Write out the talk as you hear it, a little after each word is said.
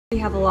We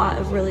have a lot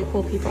of really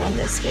cool people in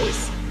this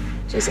space.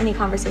 Just any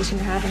conversation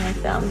you're having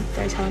with them,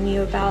 they're telling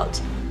you about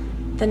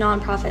the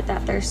nonprofit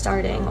that they're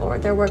starting, or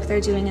their work they're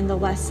doing in the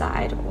West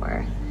Side,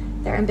 or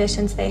their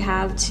ambitions they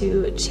have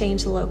to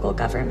change the local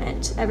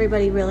government.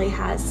 Everybody really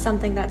has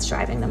something that's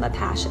driving them, a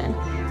passion.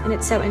 And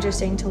it's so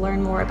interesting to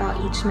learn more about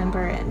each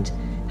member and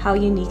how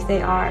unique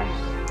they are.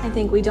 I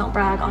think we don't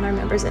brag on our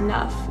members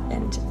enough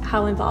and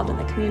how involved in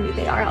the community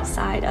they are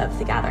outside of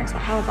the gatherings,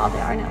 but how involved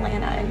they are in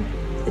Atlanta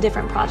and the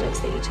different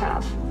projects they each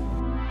have.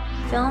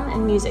 Film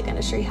and music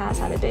industry has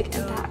had a big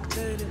impact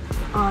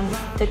on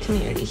the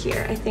community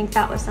here. I think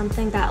that was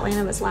something that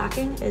Atlanta was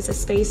lacking, is a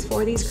space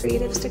for these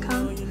creatives to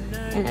come.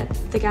 And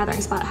the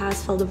Gathering Spot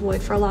has filled a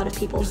void for a lot of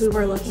people who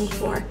were looking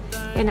for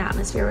an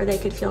atmosphere where they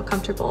could feel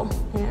comfortable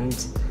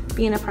and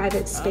be in a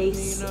private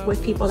space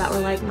with people that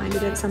were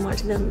like-minded and similar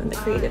to them in the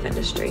creative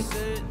industry.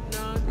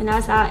 And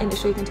as that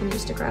industry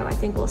continues to grow, I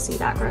think we'll see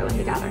that grow in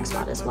the Gathering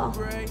Spot as well.